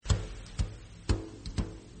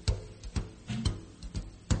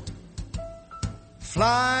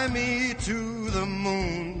Fly me to the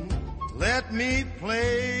moon, let me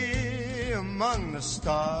play among the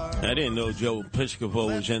stars. I didn't know Joe Piscopo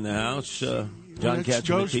was in the house. John It's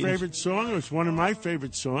Joe's Catsimatidis. favorite song. It's one of my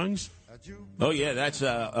favorite songs. Oh, yeah, that's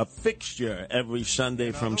a fixture every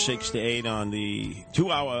Sunday from 6 to 8 on the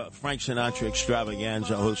 2-hour Frank Sinatra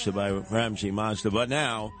extravaganza hosted by Ramsey Mazda. But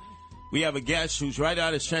now we have a guest who's right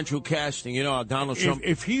out of Central Casting. You know, Donald Trump.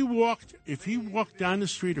 If he walked down the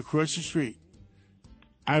street, across the street,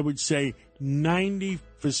 I would say 90%,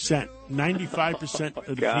 95%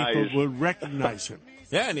 of the people would recognize him.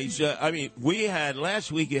 Yeah, and he's,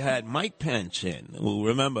 last week you had Mike Pence in, who,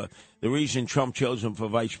 remember, the reason Trump chose him for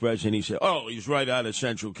vice president, he said, he's right out of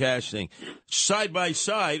Central Casting. Side by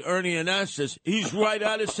side, Ernie Anastas, he's right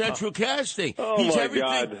out of Central Casting. He's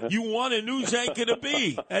everything you want a news anchor to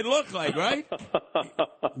be and look like, right?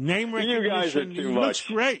 Name recognition. You guys are too he much. looks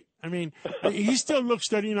great. I mean, he still looks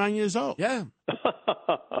 39 years old. Yeah.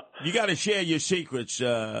 You got to share your secrets.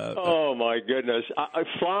 Oh, my goodness.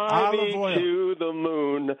 Fly me to the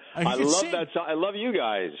moon. I love that song. I love you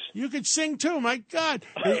guys. You could sing, too. My God.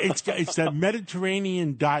 It's that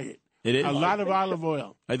Mediterranean diet. It is. A lot of olive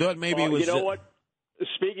oil. I thought maybe it was... You know what?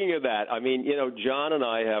 Speaking of that, I mean, John and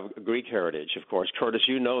I have Greek heritage, of course. Curtis,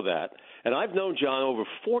 you know that. And I've known John over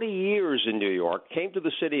 40 years in New York, came to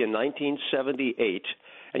the city in 1978.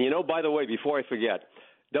 And, by the way, before I forget,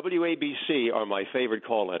 WABC are my favorite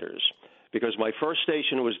call letters because my first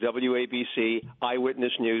station was WABC,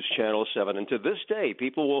 Eyewitness News, Channel 7. And to this day,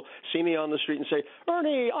 people will see me on the street and say,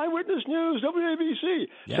 Ernie, Eyewitness News, WABC.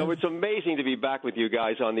 Yeah. So it's amazing to be back with you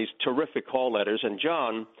guys on these terrific call letters. And,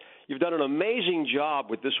 John, you've done an amazing job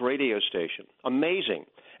with this radio station. Amazing.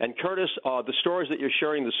 And, Curtis, the stories that you're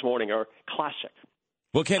sharing this morning are classic.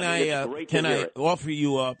 Well, can I offer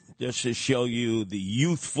you up just to show you the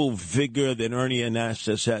youthful vigor that Ernie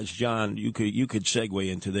Anastas has? John, you could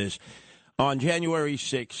segue into this. On January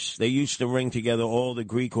 6th, they used to ring together all the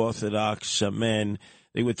Greek Orthodox men.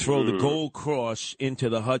 They would throw the gold cross into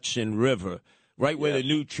the Hudson River, right where the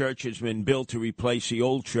new church has been built to replace the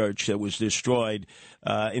old church that was destroyed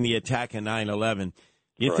in the attack of 9/11.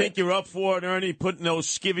 You think you're up for it, Ernie, putting those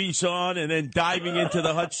skivvies on and then diving into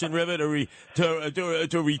the Hudson River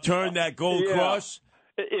to return that gold cross?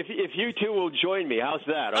 If you two will join me, how's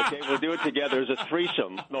that? Okay, we'll do it together as a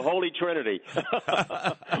threesome, the Holy Trinity.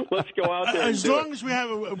 Let's go out there. As long as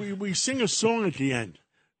we sing a song at the end.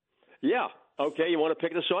 Yeah. Okay. You want to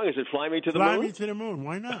pick the song? Is it "Fly Me to the Moon"? Moon"? Fly Me to the Moon.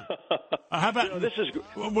 Why not? How about this is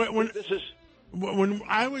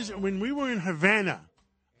when we were in Havana.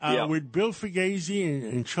 With Bill Fugazi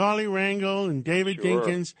and Charlie Rangel and David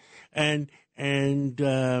Dinkins, and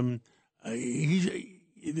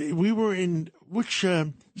we were in which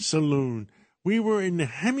saloon? We were in the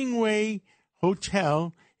Hemingway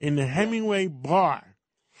Hotel in the Hemingway Bar.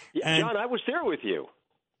 Yeah, John, I was there with you.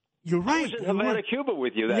 You're right. I was in Havana, Cuba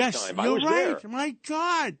with you that time. Yes, you're right. There. My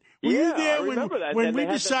God. Were you there I remember that. when we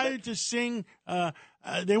decided to sing?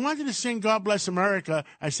 They wanted to sing "God Bless America."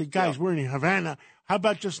 I said, "Guys, we're in Havana. How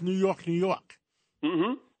about just New York, New York?"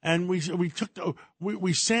 Mm-hmm. And we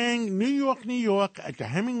sang "New York, New York" at the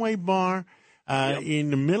Hemingway Bar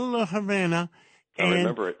in the middle of Havana. I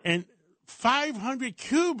remember it. And 500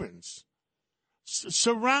 Cubans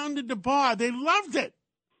surrounded the bar. They loved it.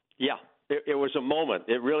 Yeah. It was a moment.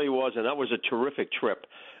 It really was, and that was a terrific trip.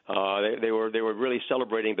 They were really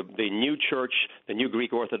celebrating the new church, the new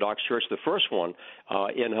Greek Orthodox Church, the first one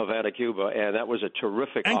in Havana, Cuba, and that was a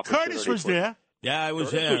terrific opportunity. And Curtis was there. Yeah, I was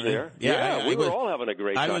Curtis there. was there. Yeah, we were all having a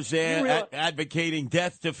great time. I was there advocating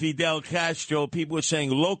death to Fidel Castro. People were saying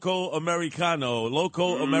 "Loco Americano,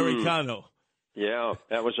 Loco Americano." Yeah,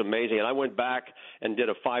 that was amazing. And I went back and did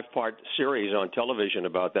a 5-part series on television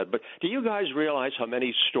about that. But do you guys realize how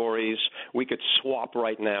many stories we could swap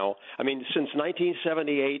right now? I mean, since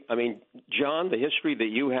 1978, John, the history that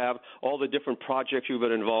you have, all the different projects you've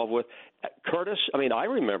been involved with. Curtis, I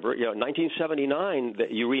remember, 1979,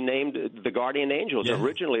 that you renamed the Guardian Angels. Yeah.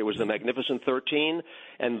 Originally, it was the Magnificent 13.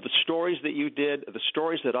 And the stories that you did, the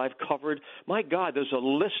stories that I've covered, my God, there's a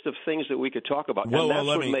list of things that we could talk about. Well, and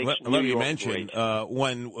that's let me mention,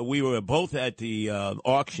 when we were both at the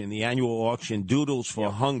auction, the annual auction, Doodles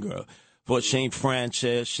for Hunger, for St.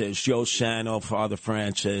 Francis, as Joe Sano, Father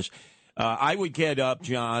Francis, I would get up,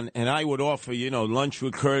 John, and I would offer, lunch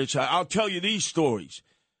with Curtis. I'll tell you these stories.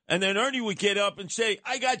 And then Ernie would get up and say,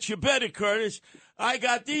 "I got you better, Curtis. I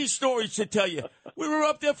got these stories to tell you." We were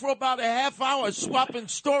up there for about a half hour swapping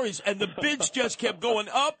stories, and the bids just kept going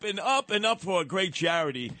up and up and up for a great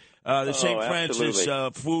charity. The St. Francis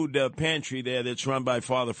food pantry there that's run by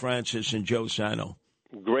Father Francis and Joe Sano.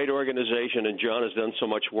 Great organization, and John has done so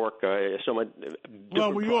much work. So much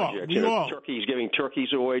different projects. We all. He's giving turkeys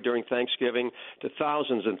away during Thanksgiving to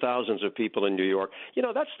thousands and thousands of people in New York.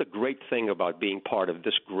 That's the great thing about being part of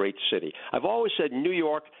this great city. I've always said New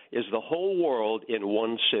York is the whole world in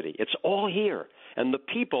one city. It's all here, and the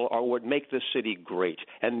people are what make this city great.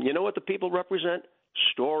 And you know what the people represent?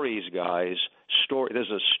 Stories, guys. There's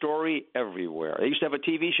a story everywhere. They used to have a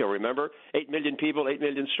TV show, remember? 8 million people, 8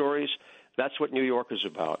 million stories. That's what New York is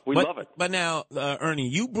about. We love it. But now, Ernie,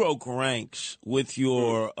 you broke ranks with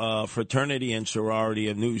your fraternity and sorority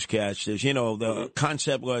of newscasters. The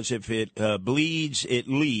concept was if it bleeds, it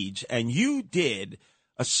leads. And you did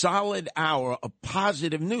a solid hour of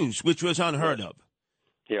positive news, which was unheard of.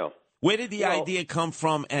 Yeah. Where did the idea come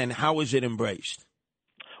from, and how was it embraced?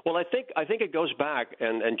 Well, I think it goes back,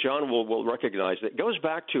 and John will recognize it. It goes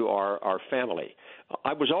back to our family.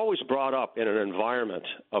 I was always brought up in an environment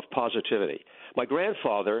of positivity. My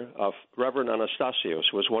grandfather, Reverend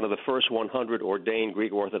Anastasios, was one of the first 100 ordained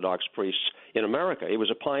Greek Orthodox priests in America. He was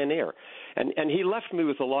a pioneer. And he left me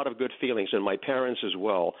with a lot of good feelings, and my parents as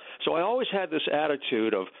well. So I always had this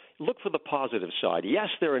attitude of look for the positive side. Yes,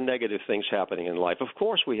 there are negative things happening in life. Of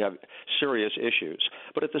course, we have serious issues.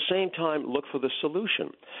 But at the same time, look for the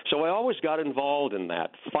solution. So I always got involved in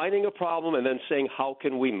that, finding a problem and then saying, how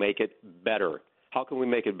can we make it better? How can we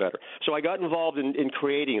make it better? So I got involved in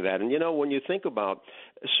creating that. And, when you think about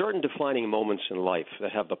certain defining moments in life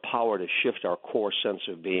that have the power to shift our core sense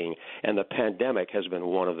of being, and the pandemic has been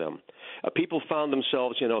one of them. People found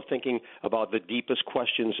themselves, thinking about the deepest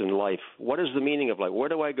questions in life. What is the meaning of life? Where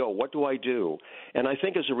do I go? What do I do? And I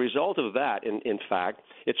think as a result of that, in fact,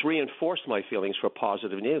 it's reinforced my feelings for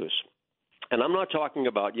positive news. And I'm not talking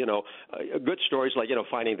about, good stories like,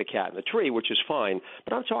 finding the cat in the tree, which is fine,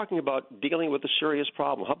 but I'm talking about dealing with a serious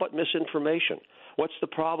problem. How about misinformation? What's the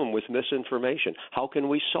problem with misinformation? How can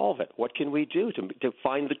we solve it? What can we do to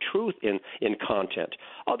find the truth in content?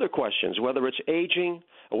 Other questions, whether it's aging,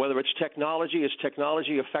 or whether it's technology. Is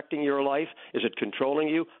technology affecting your life? Is it controlling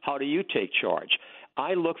you? How do you take charge?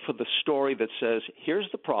 I look for the story that says, here's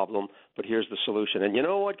the problem, but here's the solution. And you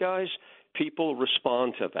know what, guys? People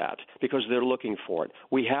respond to that because they're looking for it.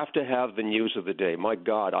 We have to have the news of the day. My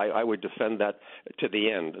God, I would defend that to the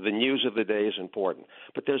end. The news of the day is important.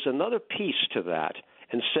 But there's another piece to that,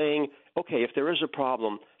 and saying, okay, if there is a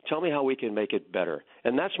problem, tell me how we can make it better.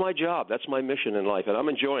 And that's my job. That's my mission in life, and I'm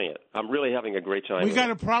enjoying it. I'm really having a great time. We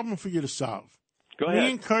got a problem for you to solve. Go ahead.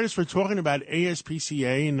 Me and Curtis were talking about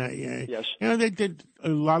ASPCA, and yes. They did a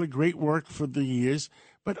lot of great work for the years.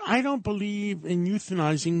 But I don't believe in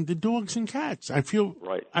euthanizing the dogs and cats. I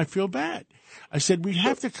feel bad. I said we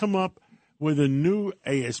have to come up with a new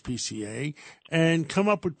ASPCA and come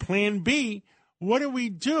up with Plan B. What do we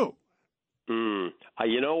do?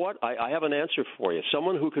 You know what? I have an answer for you.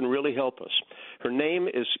 Someone who can really help us. Her name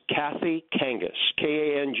is Kathy Kangas,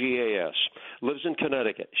 Kangas. Lives in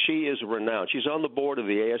Connecticut. She is renowned. She's on the board of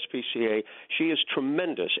the ASPCA. She is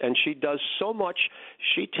tremendous, and she does so much.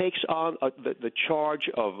 She takes on the charge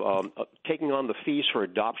of taking on the fees for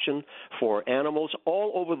adoption for animals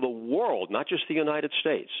all over the world, not just the United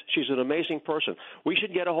States. She's an amazing person. We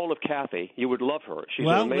should get a hold of Kathy. You would love her. She's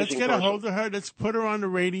an amazing let's get person. a hold of her. Let's put her on the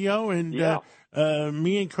radio, and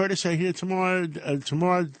me and Curtis are here tomorrow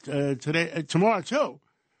too.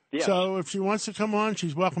 Yes. So if she wants to come on,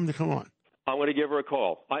 she's welcome to come on. I'm going to give her a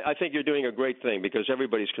call. I think you're doing a great thing because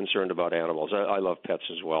everybody's concerned about animals. I love pets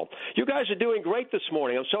as well. You guys are doing great this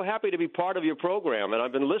morning. I'm so happy to be part of your program, and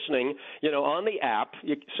I've been listening, on the app.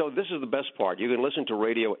 So this is the best part. You can listen to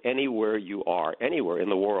radio anywhere you are, anywhere in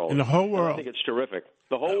the world. In the whole world. I think it's terrific.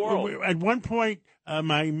 The whole world. At one point,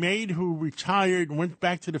 my maid who retired and went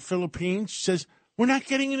back to the Philippines says, we're not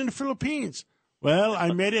getting it in the Philippines. Well,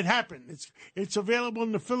 I made it happen. It's available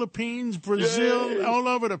in the Philippines, Brazil, Yay. all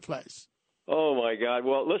over the place. Oh, my God.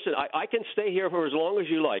 Well, listen, I can stay here for as long as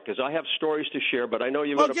you like because I have stories to share, but I know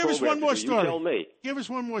you've got a program. Give us one more story. You tell me. Give us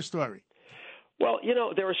one more story. Well,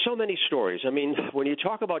 there are so many stories. I mean, when you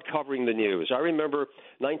talk about covering the news, I remember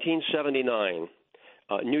 1979.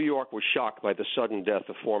 New York was shocked by the sudden death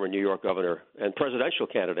of former New York governor and presidential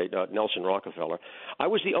candidate Nelson Rockefeller. I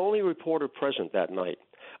was the only reporter present that night.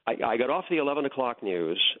 I got off the 11 o'clock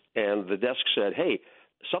news, and the desk said, hey,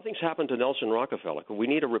 something's happened to Nelson Rockefeller. We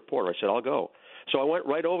need a reporter. I said, I'll go. So I went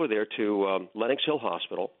right over there to Lenox Hill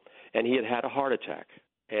Hospital, and he had a heart attack.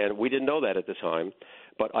 And we didn't know that at the time,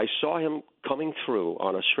 but I saw him coming through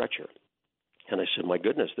on a stretcher. And I said, my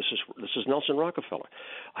goodness, this is Nelson Rockefeller.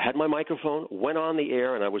 I had my microphone, went on the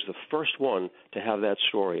air, and I was the first one to have that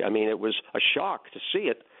story. I mean, it was a shock to see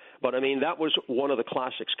it, But I mean, that was one of the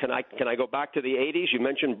classics. Can I go back to the 80s? You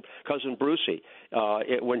mentioned Cousin Brucey.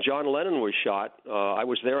 When John Lennon was shot, I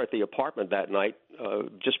was there at the apartment that night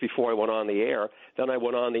just before I went on the air. Then I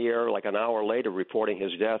went on the air like an hour later reporting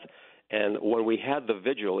his death. And when we had the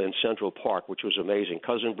vigil in Central Park, which was amazing,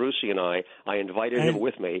 Cousin Brucey and I invited him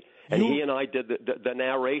with me, and he and I did the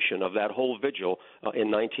narration of that whole vigil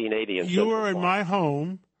in 1980 in Central Park. You were in my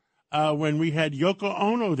home when we had Yoko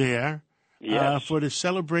Ono there for the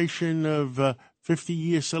celebration of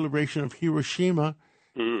 50-year celebration of Hiroshima,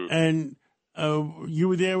 and you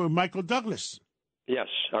were there with Michael Douglas. Yes,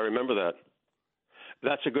 I remember that.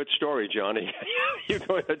 That's a good story, Johnny. You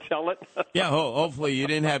going to tell it? Yeah, hopefully you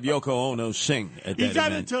didn't have Yoko Ono sing at that You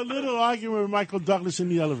got event. into a little argument with Michael Douglas in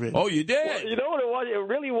the elevator. Oh, you did? Well, you know what it was?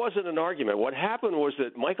 It really wasn't an argument. What happened was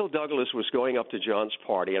that Michael Douglas was going up to John's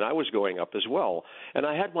party, and I was going up as well. And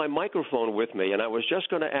I had my microphone with me, and I was just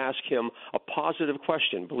going to ask him a positive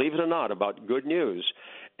question, believe it or not, about good news.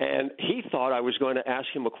 And he thought I was going to ask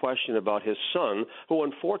him a question about his son, who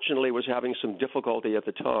unfortunately was having some difficulty at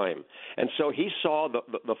the time. And so he saw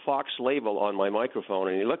the Fox label on my microphone,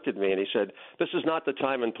 and he looked at me and he said, "This is not the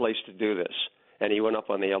time and place to do this." And he went up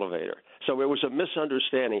on the elevator. So it was a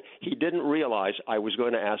misunderstanding. He didn't realize I was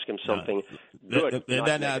going to ask him something good.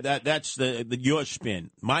 That's your spin.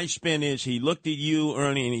 My spin is he looked at you,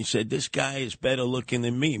 Ernie, and he said, "This guy is better looking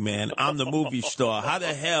than me, man. I'm the movie star. How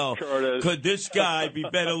the hell could this guy be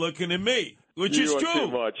better looking than me?" Which is true.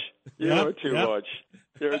 Too much. You're too much.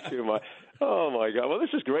 You're too much. Oh, my God. Well, this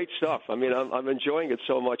is great stuff. I mean, I'm enjoying it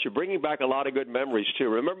so much. You're bringing back a lot of good memories, too.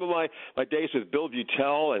 Remember my days with Bill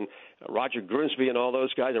Beutel and Roger Grimsby and all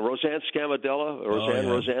those guys, and Roseanne Scamardella,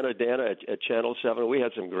 Rosanna Dana at Channel 7. We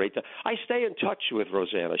had some great time. I stay in touch with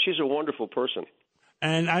Rosanna. She's a wonderful person.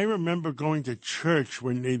 And I remember going to church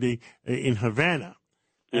when they in Havana.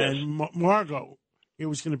 Yes. And Margot, it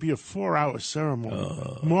was going to be a 4-hour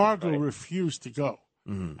ceremony. Margot refused to go.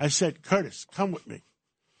 I said, "Curtis, come with me."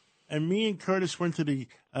 And me and Curtis went to the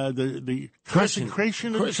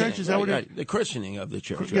consecration of the church. Is that what it is? The christening of the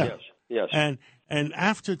church. Yeah. Right? Yes. And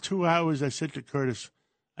after 2 hours, I said to Curtis,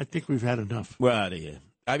 "I think we've had enough. We're out of here."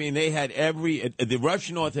 I mean, they had the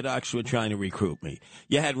Russian Orthodox were trying to recruit me.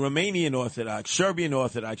 You had Romanian Orthodox, Serbian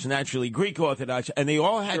Orthodox, naturally Greek Orthodox, and they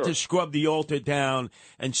all had to scrub the altar down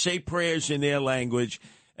and say prayers in their language.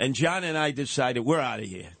 And John and I decided we're out of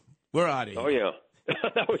here. We're out of here. Oh, yeah.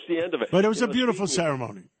 That was the end of it. But it was a beautiful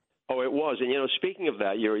ceremony. Oh, it was. And, speaking of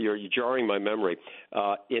that, you're jarring my memory.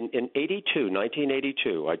 In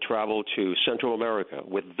 1982, I traveled to Central America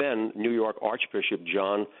with then New York Archbishop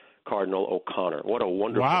John Cardinal O'Connor. What a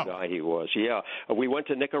wonderful guy he was. Yeah. We went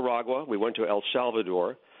to Nicaragua. We went to El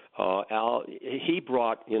Salvador. He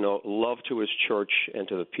brought, love to his church and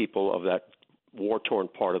to the people of that war-torn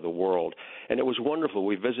part of the world. And it was wonderful.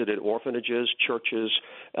 We visited orphanages, churches.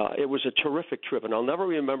 It was a terrific trip. And I'll never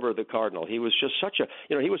remember the Cardinal. He was just such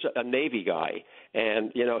he was a Navy guy.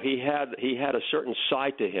 And, he had a certain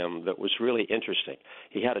side to him that was really interesting.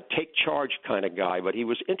 He had a take charge kind of guy, but he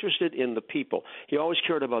was interested in the people. He always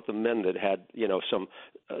cared about the men that had,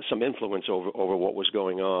 some influence over what was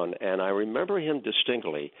going on. And I remember him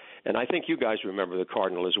distinctly. And I think you guys remember the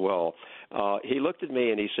Cardinal as well. He looked at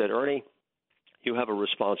me and he said, "Ernie, you have a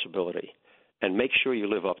responsibility, and make sure you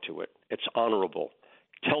live up to it. It's honorable.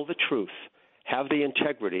 Tell the truth. Have the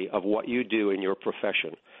integrity of what you do in your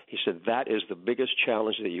profession." He said, "That is the biggest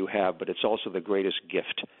challenge that you have, but it's also the greatest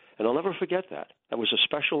gift." And I'll never forget that. That was a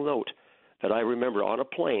special note that I remember on a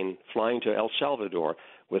plane flying to El Salvador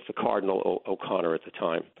with the Cardinal O'Connor at the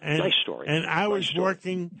time. Nice story. And I was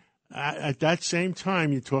working at that same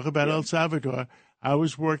time. You talk about El Salvador. I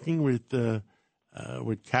was working with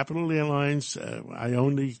Capital Airlines. I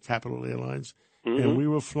own the Capital Airlines. And we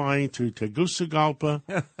were flying to Tegucigalpa,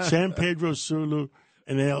 San Pedro Sula,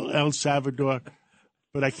 and El Salvador.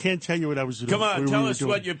 But I can't tell you what I was doing. Come on, tell us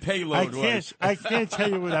what your payload was. I can't tell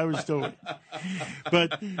you what I was doing.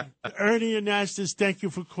 But Ernie Anastas, thank you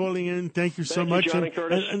for calling in. Thank you so much. Johnny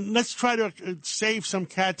Curtis. And let's try to save some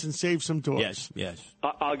cats and save some dogs. Yes.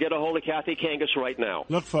 I'll get a hold of Kathy Kangas right now.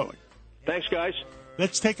 Look forward. Thanks, guys.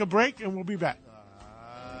 Let's take a break, and we'll be back.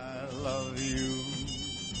 I love you.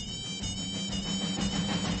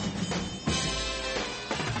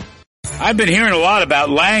 I've been hearing a lot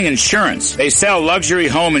about Lang Insurance. They sell luxury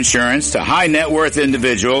home insurance to high net worth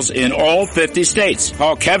individuals in all 50 states.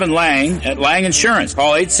 Call Kevin Lang at Lang Insurance.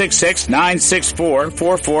 Call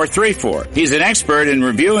 866-964-4434. He's an expert in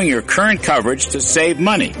reviewing your current coverage to save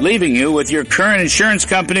money, leaving you with your current insurance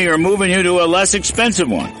company or moving you to a less expensive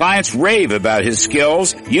one. Clients rave about his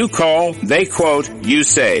skills. You call, they quote, you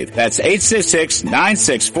save. That's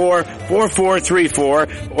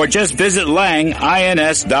 866-964-4434 or just visit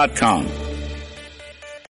langins.com.